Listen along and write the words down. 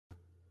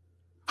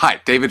Hi,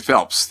 David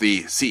Phelps,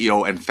 the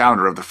CEO and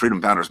founder of the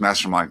Freedom Founders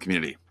Mastermind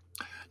community.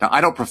 Now,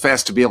 I don't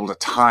profess to be able to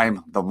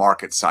time the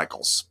market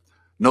cycles.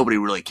 Nobody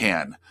really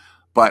can.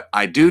 But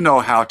I do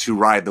know how to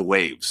ride the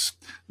waves,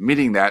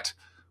 meaning that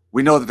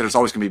we know that there's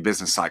always going to be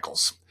business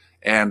cycles.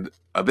 And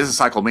a business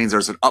cycle means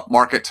there's an up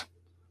market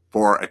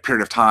for a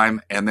period of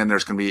time, and then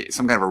there's going to be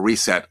some kind of a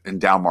reset in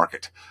down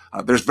market.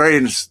 There's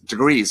various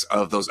degrees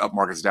of those up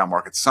markets, down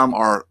markets. Some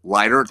are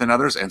lighter than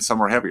others, and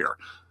some are heavier.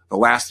 The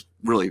last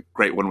really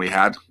great one we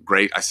had,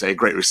 great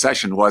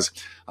recession, was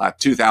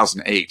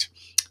 2008.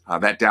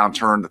 That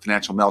downturn, the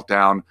financial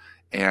meltdown,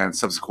 and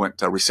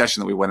subsequent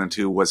recession that we went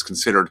into was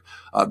considered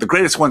the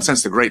greatest one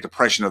since the Great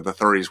Depression of the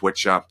 30s,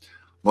 which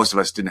most of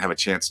us didn't have a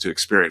chance to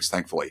experience,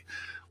 thankfully.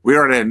 We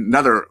are in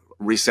another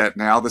reset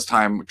now, this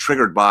time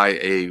triggered by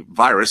a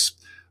virus.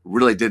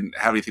 Really didn't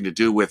have anything to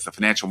do with the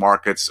financial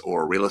markets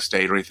or real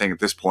estate or anything at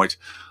this point.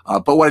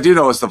 But what I do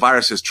know is the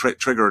virus has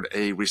triggered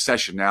a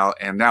recession now,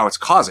 and now it's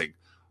causing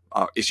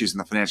issues in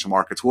the financial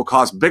markets, will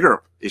cause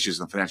bigger issues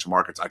in the financial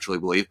markets, I truly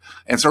believe.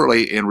 And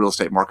certainly in real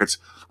estate markets,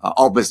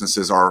 all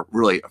businesses are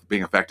really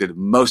being affected.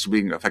 Most are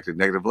being affected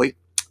negatively.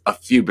 A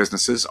few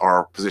businesses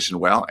are positioned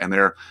well, and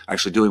they're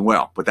actually doing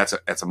well, but that's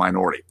a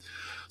minority.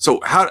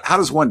 So how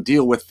does one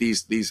deal with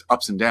these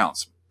ups and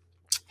downs?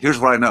 Here's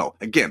what I know.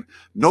 Again,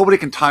 nobody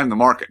can time the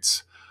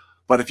markets,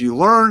 but if you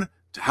learn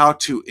how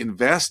to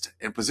invest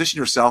and position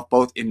yourself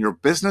both in your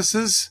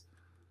businesses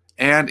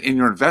and in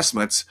your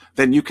investments,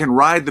 then you can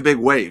ride the big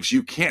waves.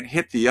 You can't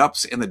hit the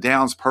ups and the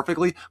downs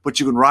perfectly, but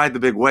you can ride the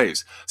big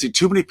waves. See,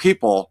 too many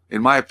people,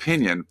 in my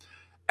opinion,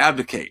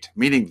 abdicate,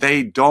 meaning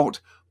they don't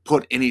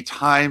put any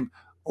time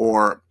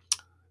or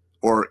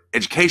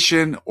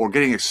education or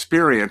getting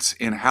experience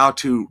in how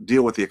to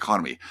deal with the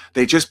economy.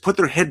 They just put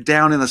their head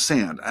down in the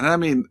sand. And I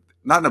mean,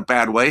 not in a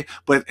bad way,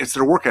 but it's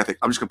their work ethic.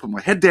 I'm just going to put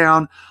my head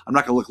down. I'm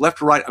not going to look left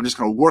or right. I'm just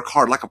going to work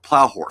hard like a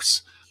plow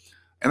horse.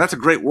 And that's a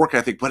great work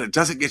ethic, but it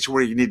doesn't get you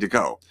where you need to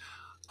go.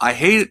 I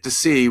hate it to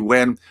see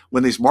when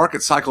these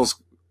market cycles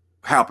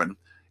happen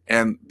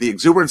and the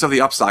exuberance of the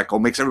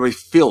upcycle makes everybody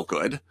feel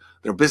good.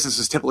 Their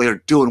businesses typically are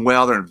doing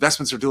well, their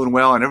investments are doing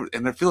well,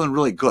 and they're feeling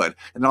really good.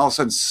 And then all of a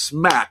sudden,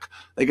 smack,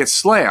 they get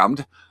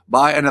slammed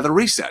by another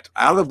reset.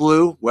 Out of the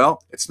blue,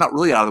 well, it's not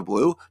really out of the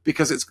blue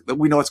because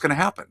we know it's going to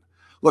happen.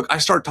 Look, I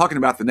started talking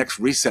about the next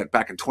reset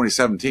back in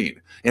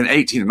 2017, in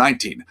 18 and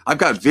 19. I've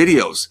got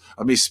videos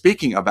of me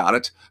speaking about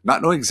it,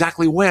 not knowing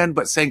exactly when,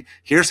 but saying,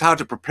 here's how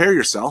to prepare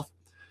yourself,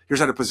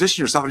 here's how to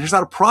position yourself, and here's how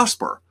to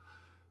prosper.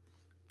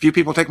 Few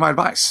people take my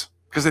advice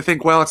because they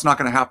think, well, it's not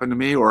going to happen to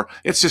me, or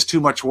it's just too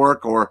much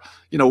work, or,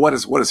 you know, what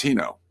does he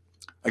know?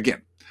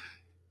 Again,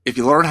 if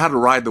you learn how to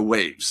ride the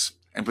waves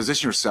and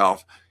position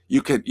yourself,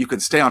 you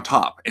can stay on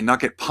top and not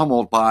get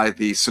pummeled by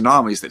the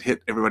tsunamis that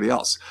hit everybody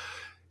else.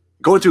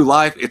 Going through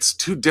life, it's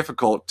too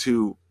difficult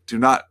to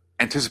not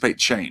anticipate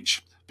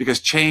change because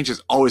change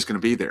is always going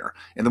to be there.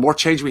 And the more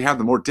change we have,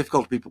 the more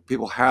difficult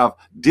people have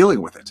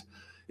dealing with it.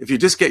 If you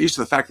just get used to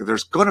the fact that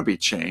there's going to be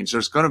change,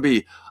 there's going to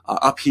be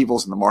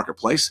upheavals in the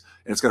marketplace,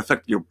 and it's going to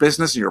affect your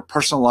business and your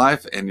personal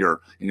life and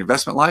your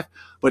investment life.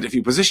 But if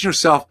you position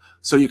yourself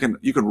so you can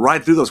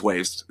ride through those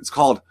waves, it's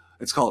called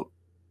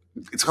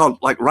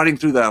like riding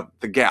through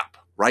the gap,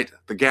 right?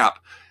 The gap.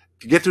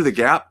 If you get through the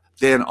gap,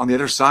 then on the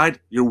other side,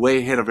 you're way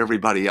ahead of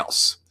everybody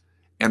else.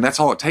 And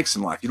that's all it takes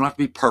in life. You don't have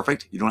to be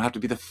perfect. You don't have to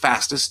be the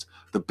fastest,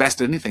 the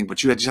best at anything,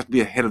 but you just have to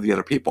be ahead of the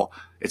other people.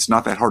 It's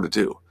not that hard to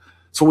do.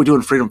 It's what we do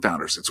in Freedom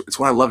Founders. It's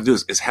what I love to do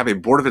is have a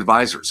board of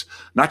advisors,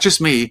 not just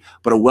me,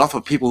 but a wealth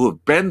of people who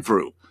have been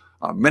through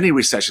many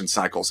recession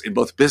cycles in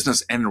both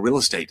business and in real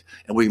estate.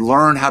 And we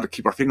learn how to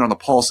keep our finger on the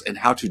pulse and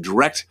how to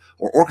direct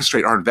or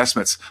orchestrate our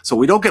investments so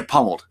we don't get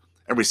pummeled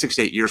every 6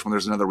 to 8 years when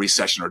there's another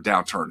recession or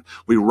downturn.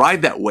 We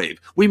ride that wave.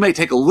 We may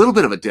take a little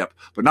bit of a dip,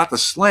 but not the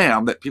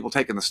slam that people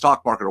take in the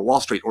stock market or Wall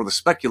Street or the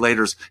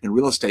speculators in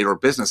real estate or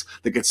business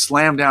that get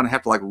slammed down and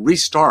have to like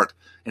restart.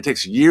 It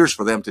takes years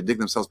for them to dig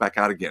themselves back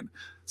out again.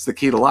 It's the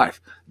key to life.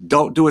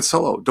 Don't do it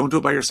solo. Don't do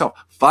it by yourself.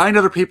 Find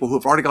other people who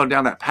have already gone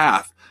down that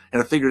path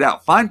and have figured it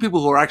out. Find people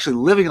who are actually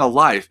living a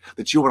life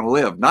that you want to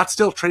live, not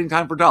still trading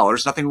time for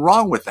dollars. Nothing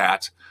wrong with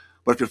that.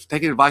 But if you're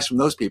taking advice from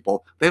those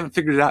people, they haven't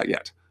figured it out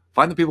yet.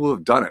 Find the people who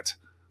have done it.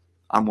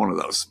 I'm one of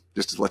those,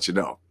 just to let you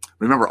know.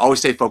 Remember, always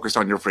stay focused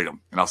on your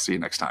freedom, and I'll see you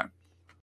next time.